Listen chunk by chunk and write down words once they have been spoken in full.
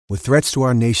With threats to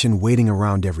our nation waiting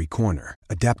around every corner,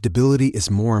 adaptability is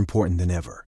more important than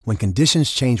ever. When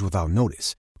conditions change without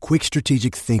notice, quick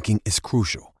strategic thinking is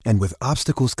crucial. And with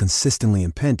obstacles consistently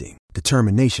impending,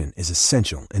 determination is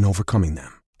essential in overcoming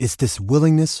them. It's this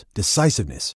willingness,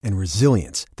 decisiveness, and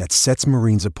resilience that sets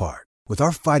Marines apart. With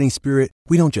our fighting spirit,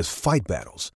 we don't just fight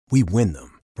battles, we win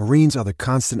them. Marines are the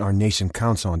constant our nation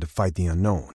counts on to fight the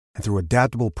unknown. And through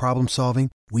adaptable problem solving,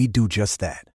 we do just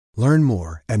that. Learn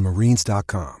more at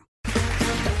marines.com.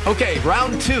 Okay,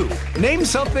 round two. Name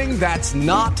something that's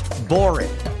not boring.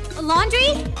 A laundry?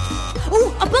 Ooh,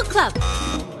 a book club.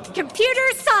 Computer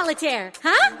solitaire,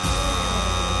 huh?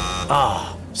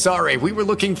 Ah, sorry, we were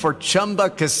looking for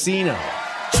Chumba Casino.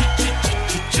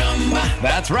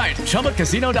 That's right,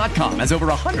 ChumbaCasino.com has over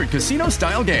 100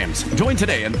 casino-style games. Join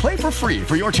today and play for free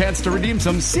for your chance to redeem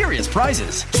some serious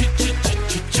prizes.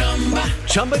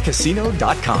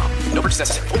 ChumbaCasino.com. No purchase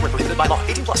necessary. Void where prohibited by law.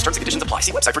 18 plus. Terms and conditions apply.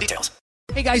 See website for details.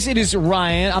 Hey guys, it is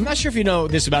Ryan. I'm not sure if you know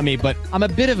this about me, but I'm a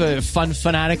bit of a fun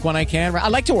fanatic when I can. I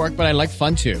like to work, but I like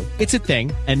fun too. It's a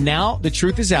thing. And now the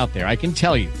truth is out there. I can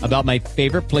tell you about my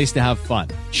favorite place to have fun.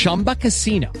 Chumba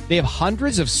Casino. They have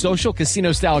hundreds of social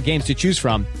casino style games to choose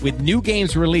from with new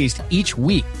games released each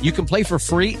week. You can play for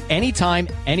free anytime,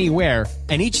 anywhere.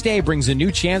 And each day brings a new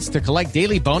chance to collect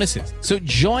daily bonuses. So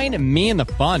join me in the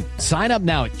fun. Sign up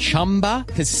now at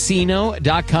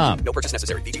ChumbaCasino.com. No purchase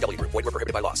necessary. VGW Group. Void where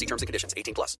prohibited by law. See terms and conditions.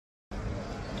 18 plus.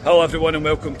 Hello everyone and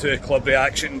welcome to Club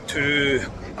Reaction to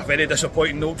a very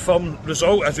disappointing Old Firm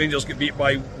result as Rangers get beat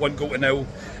by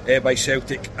 1-0 by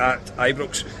Celtic at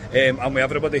Ibrox. I'm with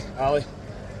everybody. Ali?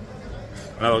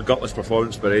 Another gutless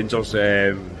performance by Rangers,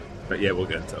 but yeah, we'll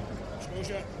get into it.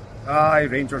 Aye,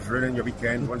 Rangers ruining your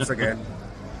weekend once again.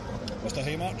 Mr.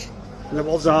 Haymarch? And it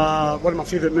was one of my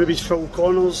favourite movies, Phil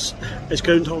Connors. It's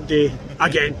Groundhog Day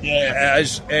again. Yeah, it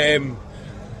is.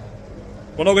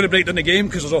 We're not going to break down the game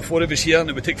because there's all four of us here and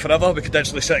it would take forever. We could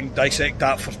actually sit and dissect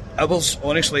that for hours,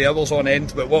 honestly, hours on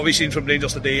end. But what we've seen from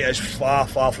Rangers today is far,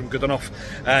 far from good enough.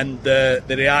 And the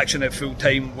reaction at full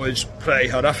time was pretty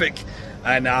horrific.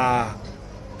 And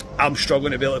I'm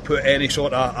struggling to be able to put any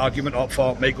sort of argument up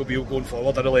for Michael Beale going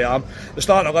forward. I really am. The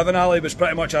start 11, Ali, was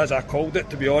pretty much as I called it,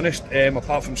 to be honest.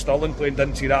 Apart from Sterling playing,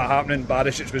 didn't see that happening.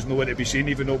 Barisic was nowhere to be seen,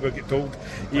 even though we get told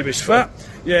he was fit.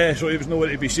 Yeah, so he was nowhere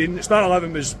to be seen. The start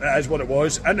 11 is what it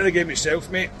was. Into the game itself,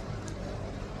 mate,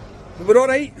 we were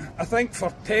alright, I think,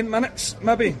 for 10 minutes,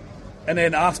 maybe. And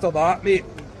then after that, mate,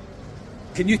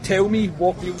 can you tell me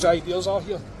what Beale's ideas are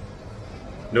here?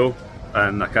 No,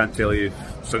 and I can't tell you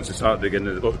since the start of the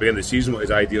beginning of the season what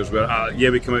his ideas were. Yeah,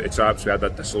 we came out of traps, we had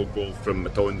a disallowed goal from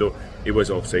Matondo, he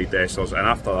was offside Dessers, and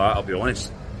after that, I'll be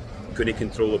honest, couldn't he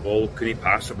control the ball, couldn't he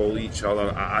pass the ball to each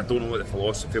other. I don't know what the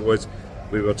philosophy was.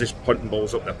 We were just punting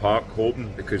balls up the park,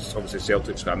 hoping, because obviously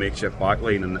Celtic's got a makeshift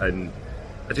backline, and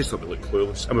I just thought we looked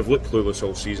clueless, and we've looked clueless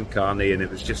all season, Carney, and it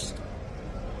was just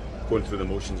going through the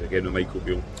motions again with Michael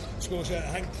Beale. Scotia,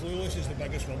 I think clueless is the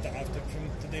biggest word that I've took from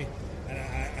today, and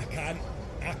I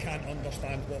can't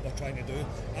understand what they're trying to do.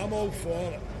 I'm all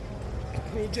for a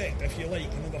project, if you like,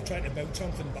 and they're trying to build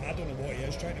something, but I don't know what he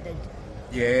is trying to build.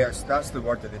 Yeah, that's the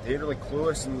word of the day, really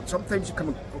clueless. And sometimes you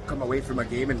come away from a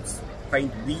game and find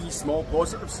wee small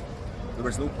positives. There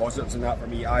was no positives in that for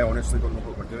me. I honestly don't know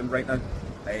what we're doing right now.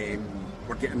 It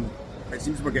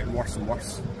seems we're getting worse and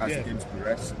worse as the games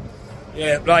progress.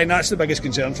 Yeah, Ryan, that's the biggest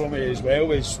concern for me as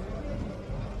well, is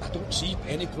I don't see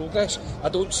any progress. I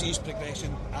don't see his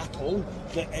progression at all.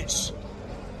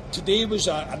 Today was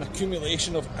an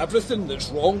accumulation of everything that's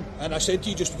wrong, and I said to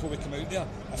you just before we come out there,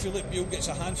 I feel like Beale gets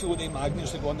a handful of them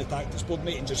magnets that go on the tactics board,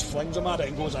 mate, and just flings them at it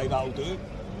and goes, aye, that'll do it.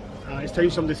 It's time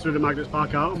somebody threw the magnets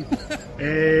back at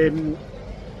him.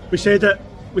 We said it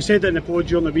in the pod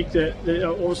during the week that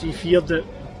obviously feared that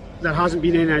there hasn't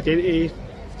been any identity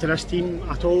to this team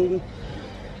at all.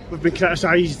 We've been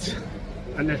criticised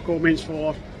in the comments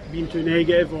for being too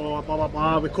negative or blah blah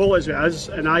blah. We call it as it is,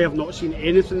 and I have not seen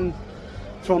anything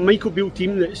from Michael Beale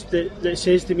team that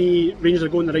says to me Rangers are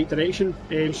going the right direction.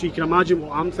 So you can imagine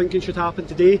what I'm thinking should happen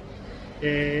today.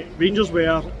 Rangers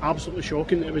were absolutely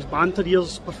shocking. It was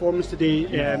Banterier's performance today.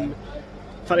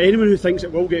 For anyone who thinks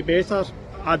it will get better,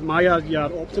 I admire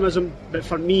your optimism, but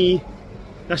for me,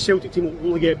 this Celtic team will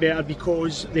only get better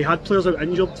because they had players out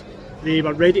injured. They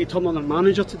were ready to turn on their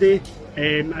manager today,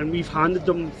 and we've handed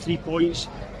them 3 points,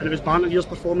 and it was Banterier's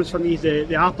performance for me.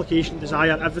 The application,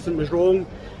 desire, everything was wrong,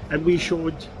 and we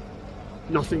showed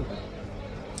nothing.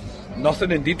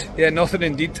 Nothing indeed. Yeah, nothing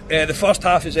indeed. The first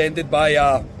half is ended by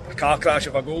a car crash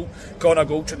of a goal. Connor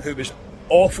Goldson, who was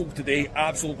awful today,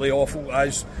 absolutely awful,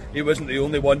 as he wasn't the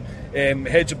only one.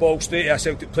 Heads the ball straight to a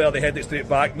Celtic player, they head it straight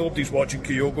back. Nobody's watching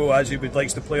Kyogo, as he would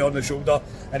likes to play on the shoulder,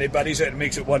 and he buries it and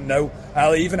makes it 1-0.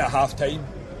 Ali, even at half time,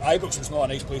 Ibrox was not a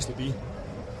nice place to be.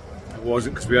 It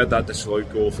wasn't, because we had that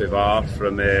disallowed goal for VAR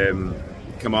from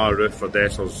Kamara Roof for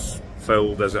Dessers.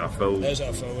 Fouled, is it a foul? Is it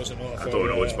a foul, is it not a foul? I don't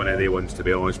know, it's one of the ones, to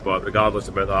be honest, but regardless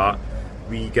about that,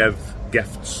 we give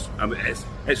gifts. I mean,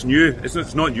 it's new,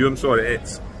 it's not new, I'm sorry,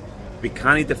 we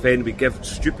can't defend, we give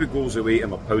stupid goals away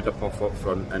and we're powder puff up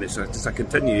front, and it's just a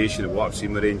continuation of what I've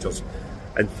seen with Rangers.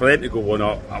 And for them to go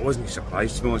 1-up, I wasn't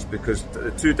surprised, to be honest, because the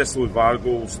two disallowed VAR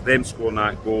goals, them scoring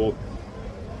that goal,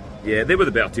 yeah, they were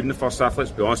the better team in the first half,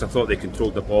 let's be honest. I thought they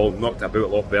controlled the ball, knocked it about a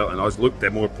lot better than us, looked a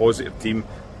more positive team.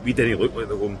 We didn't look like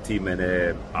the home team,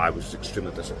 and I was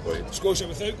extremely disappointed. Scotia,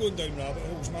 without going down rabbit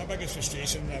holes, my biggest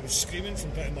frustration, I was screaming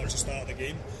from pretty much the start of the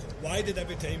game, why did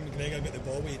every time McGregor got the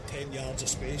ball we had 10 yards of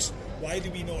space? Why do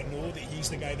we not know that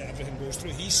he's the guy that everything goes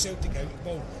through? He's Celtic out the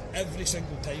ball every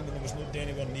single time and there was nobody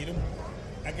anywhere near him.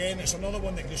 Again, it's another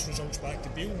one that just results back to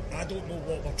Beale. I don't know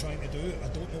what we're trying to do, I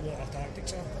don't know what our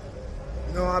tactics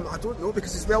are. No, I don't know,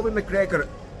 because as well with McGregor,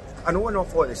 I know an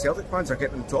awful lot of the Celtic fans are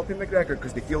getting on top of McGregor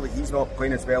because they feel that he's not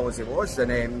playing as well as he was,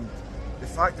 and the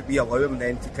fact that we allow him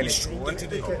then to kind of go into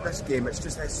this game,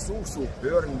 it's so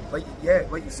poor. And like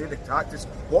you say, the tactics,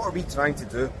 what are we trying to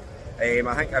do?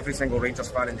 I think every single Rangers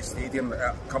fan in the stadium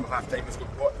come half time is going,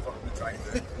 what the fuck are we trying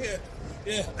to do?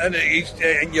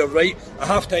 Yeah, and you're right, at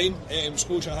half time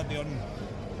Scotia had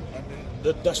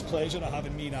the displeasure of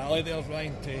having me and Ali there,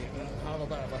 Ryan, to have a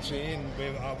bit of a say,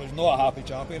 and I was not a happy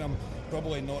chappie, and I'm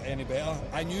probably not any better.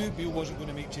 I knew Beale wasn't going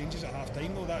to make changes at half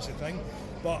time though, that's the thing,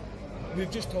 but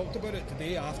we've just talked about it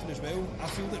today after as well. I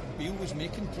feel that Beale was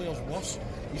making players worse.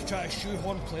 He's trying to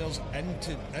shoehorn players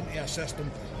into a system,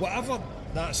 whatever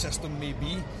that system may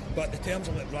be, but the terms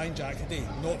of like Ryan Jack today,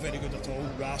 not very good at all.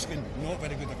 Raskin, not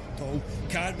very good at all.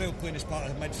 Cardwell playing as part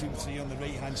of the midfield three on the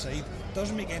right hand side,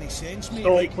 doesn't make any sense,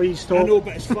 mate. Please stop. I know,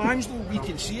 but as fans though, we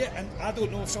can see it, and I don't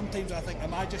know if sometimes I think,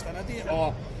 am I just an idiot,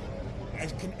 or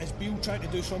is Beale trying to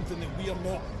do something that we are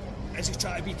not? Is he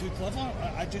trying to be too clever?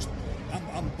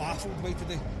 I'm baffled by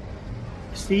today.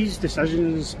 It's these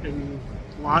decisions and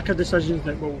lack of decisions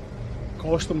that will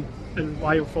cost them, and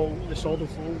why he'll fall, the sword will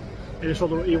fall,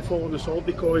 and he'll fall on the sword,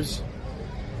 because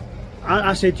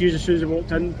I said to you as soon as I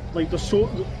walked in, like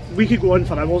we could go on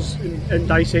for hours and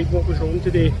dissect what was wrong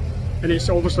today, and it's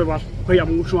obviously we're quite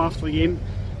emotional after the game,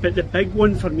 but the big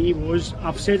one for me was,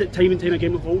 I've said it time and time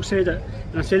again, we've all said it,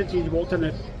 and I said it to you as you walked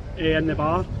in the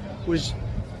bar, was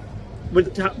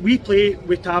we play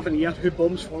with Tavernier who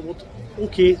bombs forward.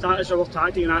 Okay, that is our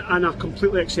tactic, and I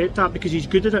completely accept that because he's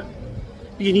good at it,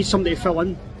 but you need somebody to fill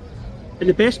in, and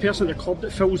the best person at the club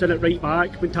that fills in at right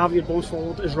back when Tavernier bombs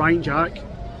forward is Ryan Jack.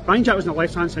 Ryan Jack was on the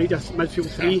left hand side of midfield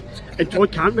three, and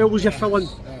Todd Cantwell was your fill in.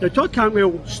 Now Todd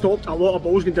Cantwell stopped a lot of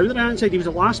balls going down the right hand side. He was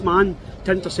the last man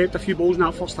to intercept a few balls in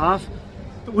that first half,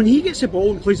 but when he gets the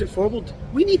ball and plays it forward,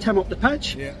 we need him up the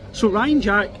pitch. So Ryan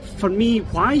Jack, for me,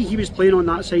 why he was playing on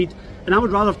that side, and I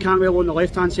would rather have Cantwell on the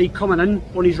left hand side coming in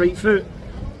on his right foot.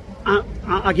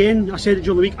 Again, I said it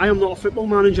during the week, I am not a football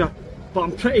manager, but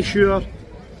I'm pretty sure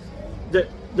that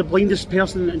the blindest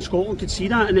person in Scotland could see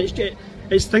that, and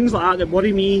it's things like that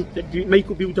worry me, that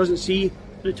Michael Beale doesn't see.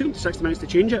 And it took him 60 minutes to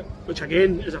change it, which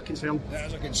again is a concern. That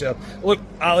is a concern. Look,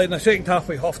 Ali, in the second half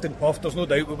we huffed and puffed, there's no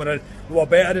doubt we were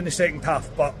better in the second half,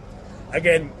 but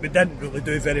again, we didn't really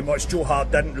do very much. Joe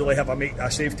Hart didn't really have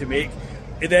a save to make.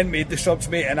 He then made the subs,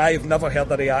 mate, and I've never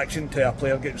heard a reaction to a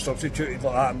player getting substituted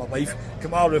like that in my life.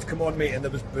 Kamara Roof, come on, mate, and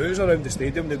there was boos around the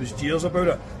stadium, there was jeers about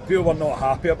it. People were not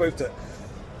happy about it.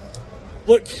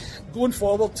 Look, going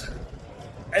forward,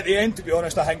 at the end, to be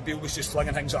honest, I think Beale was just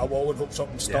flinging things at a wall and hope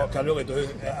something stuck. I really do.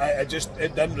 It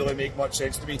didn't really make much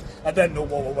sense to me. I didn't know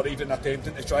what we were even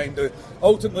attempting to try and do.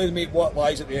 Ultimately, mate, what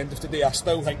lies at the end of today, I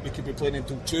still think we could be playing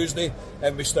until Tuesday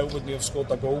and we still wouldn't have scored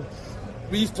a goal.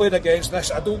 We've played against this,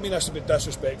 I don't mean this to be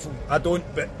disrespectful, I don't,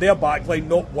 but their backline,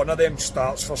 not one of them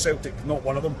starts for Celtic, not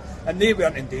one of them, and they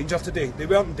weren't in danger today. They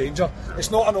weren't in danger. It's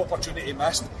not an opportunity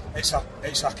missed, it's a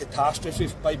catastrophe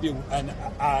by Beale, and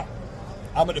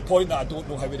I'm at the point that I don't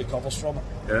know how he recovers from it.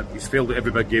 Yeah, he's failed at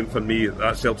every big game for me.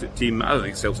 That Celtic team, I don't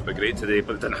think Celtic were great today,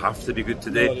 but it didn't have to be good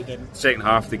today. No, they didn't. Second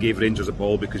half, they gave Rangers a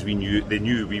ball because they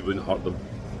knew we wouldn't hurt them,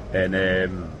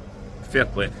 and fair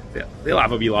play. They'll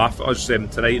have a wee laugh at us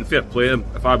tonight, and fair play them.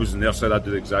 If I was on their side, I'd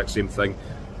do the exact same thing.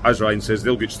 As Ryan says,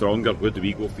 they'll get stronger. Where do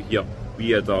we go for here?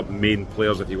 We had our main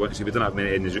players, if you want to see. We didn't have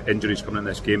many injuries coming in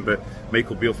this game, but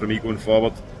Michael Beale, for me, going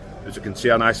forward, as a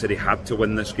concern, I said he had to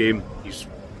win this game. He's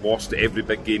lost every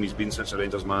big game he's been since the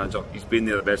Rangers manager. He's been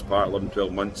there the best part of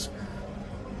 11-12 months.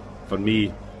 for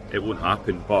me, it won't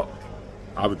happen. But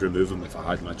I would remove him if I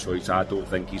had my choice. I don't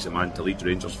think he's the man to lead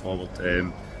Rangers forward.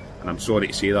 And I'm sorry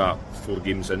to say that 4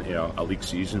 games into a league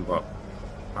season, but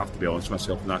I have to be honest with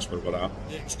myself, and that's where we're at.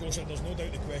 Yeah, Scotia, there's no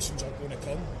doubt the questions are going to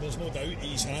come. There's no doubt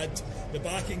he's had the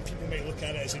backing. People might look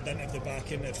at it as he didn't have the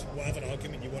backing. If whatever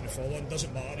argument you want to follow on,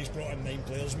 doesn't matter. He's brought in 9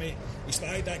 players, mate. He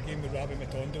started that game with Rabbi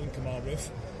Matondo and Kamar Roof.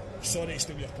 Sorry to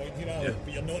steal your point here, Alec,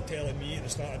 but you're not telling me at the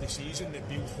start of the season that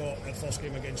Beale thought the first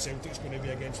game against Celtic is going to be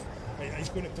against. He's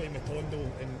going to play Matondo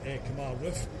and Kamar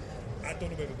Roof. I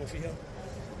don't know where we go for here.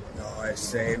 No, it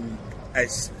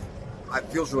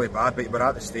feels really bad, but we're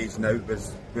at the stage now where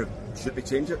should we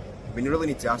change it? I mean, you really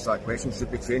need to ask that question,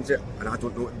 should we change it? And I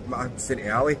don't know. I'm saying to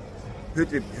Ali, who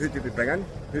do we bring in?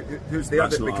 Who's there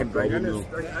that we can bring in?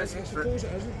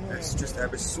 It's just,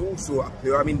 it was so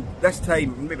poor. I mean, this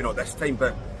time, maybe not this time,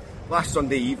 but last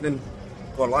Sunday evening,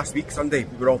 or last week Sunday,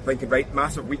 we were all thinking, right,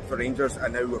 massive week for Rangers,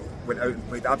 and now we went out and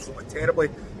played absolutely terribly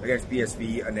against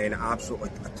BSV, and then absolutely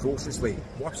atrociously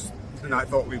worse than I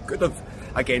thought we could have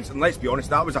against. And let's be honest,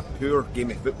 that was a poor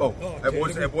game of football.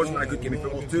 It wasn't a good game of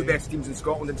football. 2 best teams in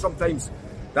Scotland, and sometimes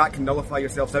that can nullify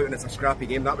yourselves out and it's a scrappy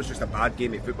game. That was just a bad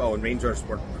game of football, and Rangers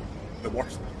were the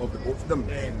worst of the both of them.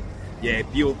 Yeah,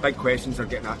 Beale, big questions are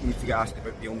need to get asked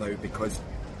about Beale now, because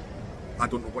I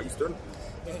don't know what he's doing.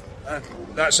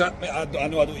 That's it, mate. I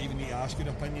know I don't even need to ask your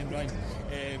opinion, Ryan.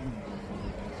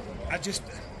 How does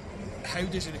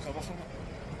he recover from it?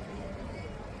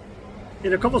 He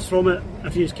recovers from it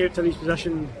if he's kept in his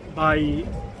position by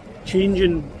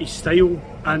changing his style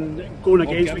and going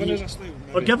against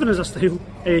giving us a style,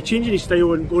 changing his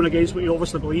style and going against what he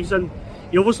obviously believes in.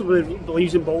 He obviously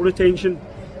believes in ball retention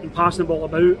and passing the ball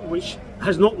about, which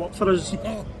has not worked for us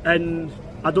in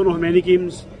I don't know how many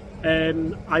games.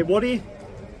 I worry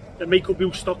that Michael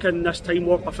Beale's stuck in this time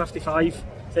warp of 55,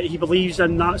 that he believes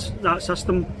in that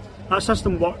system. That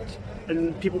system worked,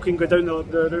 and people can go down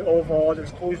the route of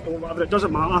there's closed door, whatever. It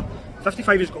doesn't matter.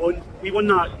 55 is gone. We won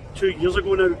that 2 years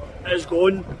ago now. It is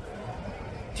gone.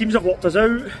 Teams have worked us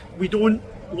out. We don't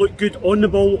look good on the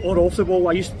ball or off the ball.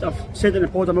 I've said it in the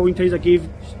pod a million times. I gave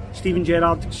Steven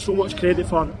Gerrard so much credit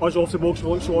for us off the ball, so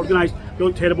we look so organised. We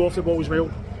look terrible off the ball as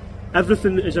well.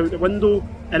 Everything is out the window,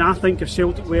 and I think if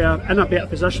Celtic were in a better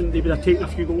position, they would have taken a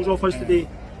few goals off us today.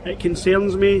 It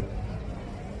concerns me.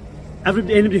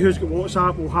 Anybody who's got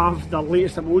WhatsApp will have the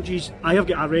latest emojis. I have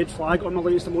got a red flag on my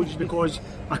latest emojis because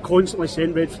I constantly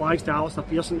send red flags to Alistair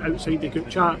Pearson outside the group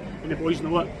chat, and the boys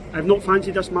know it. I've not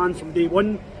fancied this man from day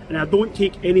one, and I don't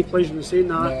take any pleasure in saying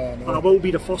that, but I will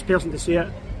be the first person to say it.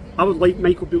 I would like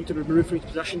Michael Beale to be removed from his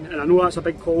position, and I know that's a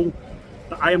big call,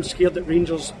 but I am scared that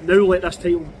Rangers now let this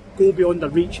title go beyond their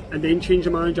reach and then change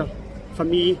the manager. For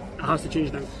me, it has to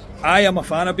change now. I am a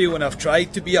fan of Beale, and I've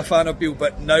tried to be a fan of Beale,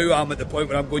 but now I'm at the point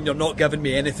where I'm going, you're not giving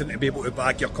me anything to be able to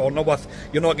back your corner with.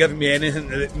 You're not giving me anything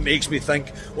that makes me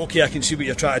think, okay, I can see what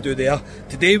you're trying to do there.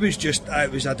 Today was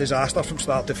it was a disaster from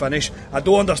start to finish. I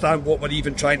don't understand what we're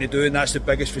even trying to do, and that's the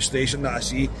biggest frustration that I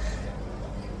see.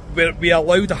 We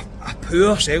allowed a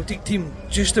poor Celtic team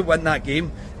just to win that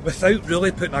game without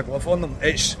really putting a glove on them.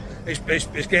 It's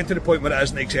getting to the point where it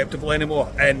isn't acceptable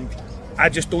anymore, and I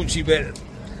just don't see where.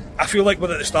 I feel like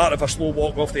we're at the start of a slow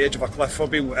walk off the edge of a cliff for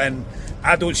Beale, and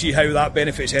I don't see how that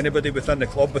benefits anybody within the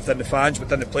club, within the fans,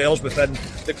 within the players, within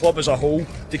the club as a whole,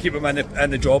 to keep him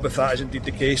in the job if that is indeed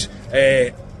the case.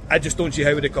 I just don't see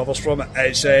how he recovers from it.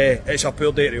 It's a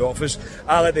poor day at the office.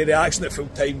 The reaction at full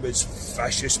time was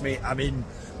vicious, mate. I mean,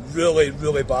 really,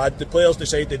 really bad. The players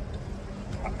decided,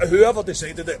 whoever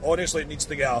decided it, honestly, it needs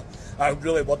to get a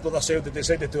really word with themselves. They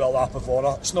decided to do a lap of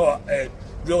honour. It's not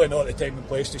really not the time and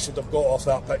place. They should have got off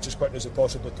that pitch as quick as they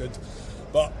possibly could.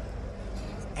 But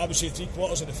I would say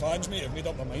 3/4 of the fans, mate, have made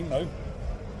up their mind now.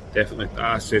 Definitely.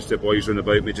 I says to the boys round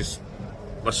about me, just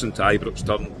listen to Ibrox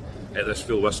turn at this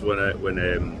full whistle when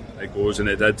it goes, and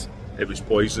it did. It was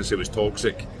poisonous, it was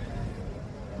toxic.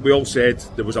 We all said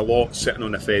there was a lot sitting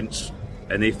on the fence,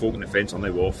 and they folk on the fence are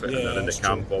now off it, and they're in the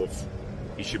camp of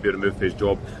he should be removed from his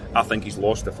job. I think he's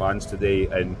lost the fans today,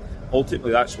 and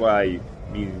ultimately that's why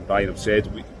me and Brian have said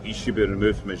he should be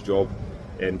removed from his job,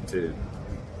 and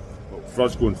for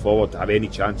us going forward to have any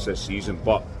chance this season.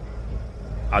 But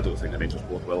I don't think the Rangers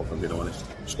bode well, if I'm being honest.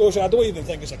 Scotia, I don't even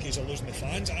think it's a case of losing the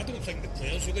fans. I don't think the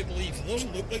players really believe. It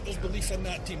doesn't look like there's belief in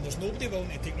that team. There's nobody willing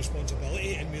to take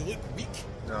responsibility, and we look weak.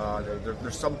 No,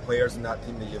 there's some players in that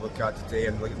team that you look at today,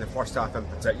 and like in the first half in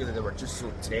particular, they were just so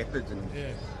tepid, and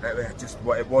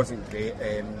it wasn't great.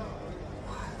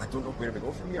 I don't know where we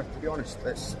go from here, to be honest.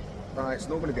 It's not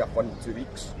going to be a fun 2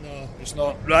 weeks. No, it's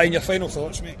not. Ryan, your final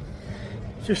thoughts, mate?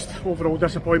 Just overall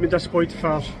disappointed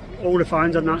for all the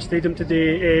fans in that stadium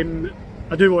today.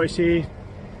 I do want to say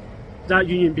that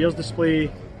Union Bears display,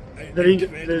 the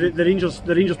Rangers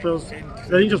players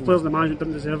and the management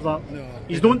didn't deserve that.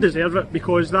 You don't deserve it,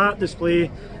 because that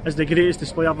display is the greatest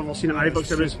display I've ever seen at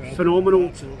Ibrox. It was phenomenal.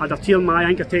 I had a tear in my eye. I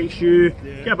think I text you,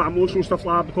 get a bit emotional, stuff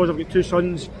like that, because I've got two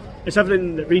sons. It's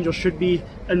everything that Rangers should be,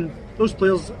 and those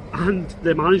players and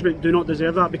the management do not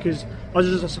deserve that, because us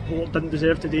as a support didn't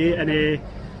deserve today. And they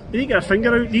need to get a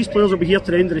finger out. These players will be here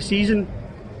to the end of the season.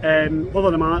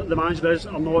 Whether the manager is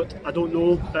or not, I don't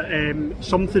know, but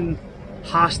something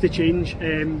has to change.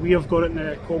 We have got it in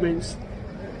the comments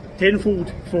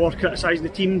tenfold for criticising the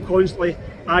team constantly.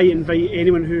 I invite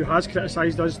anyone who has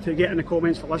criticised us to get in the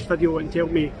comments for this video and tell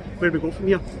me where we go from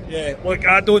here. Yeah, look,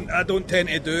 I don't tend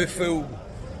to do full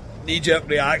knee-jerk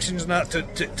reactions and that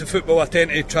to football. I tend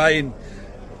to try and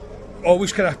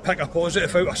always kind of pick a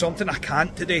positive out of something. I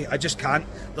can't today. I just can't.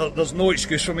 There's no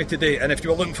excuse for me today. And if you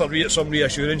were looking for some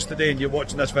reassurance today and you're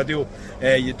watching this video,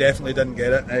 you definitely didn't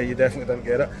get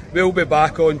it. We'll be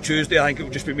back on Tuesday. I think it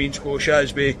will just be me and Scotia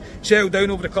as we settle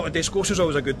down over a couple of days. Scotia's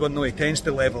always a good one though. He tends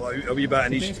to level out a wee bit,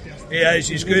 and he's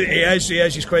good. He is.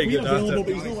 He's quite good at it.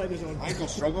 I think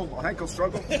he'll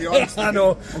struggle, to be honest. I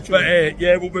know, but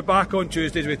we'll be back on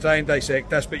Tuesday as we try and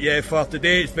dissect this. But yeah, for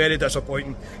today it's very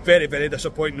disappointing. Very, very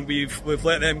disappointing. We've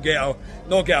let them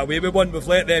not get away with one. We've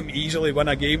let them easily win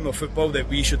a game of football that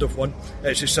we should have won.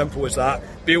 It's as simple as that.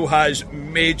 Bale has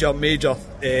major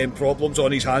problems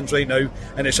on his hands right now,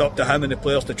 and it's up to him and the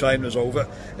players to try and resolve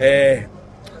it.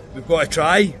 We've got to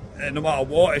try, no matter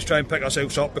what, is try and pick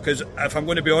ourselves up, because if I'm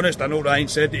going to be honest, I know Ryan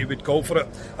said that he would call for it.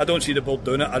 I don't see the board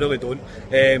doing it, I really don't.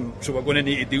 So we're going to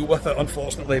need to deal with it,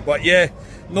 unfortunately. But yeah,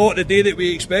 not the day that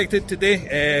we expected today,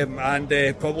 and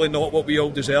probably not what we all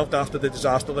deserved after the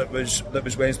disaster that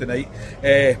was Wednesday night.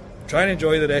 Try and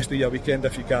enjoy the rest of your weekend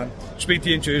if you can. Speak to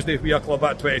you on Tuesday. We are Club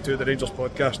at 22, the Rangers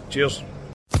podcast. Cheers.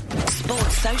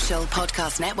 Sports Social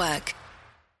Podcast Network.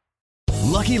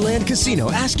 Lucky Land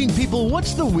Casino, asking people,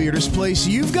 what's the weirdest place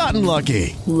you've gotten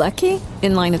lucky? Lucky?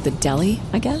 In line at the deli,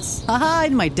 I guess? Aha,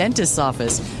 in my dentist's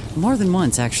office. More than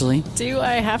once, actually. Do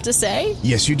I have to say?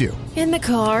 Yes, you do. In the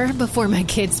car before my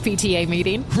kids' PTA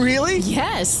meeting. Really?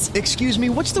 Yes. Excuse me,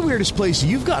 what's the weirdest place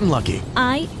you've gotten lucky?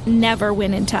 I never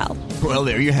win and tell. Well,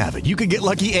 there you have it. You can get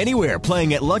lucky anywhere,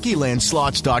 playing at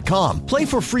LuckyLandSlots.com. Play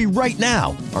for free right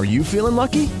now. Are you feeling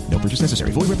lucky? No purchase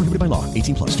necessary. Void where prohibited by law.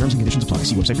 18+. Terms and conditions apply.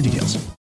 See website for details.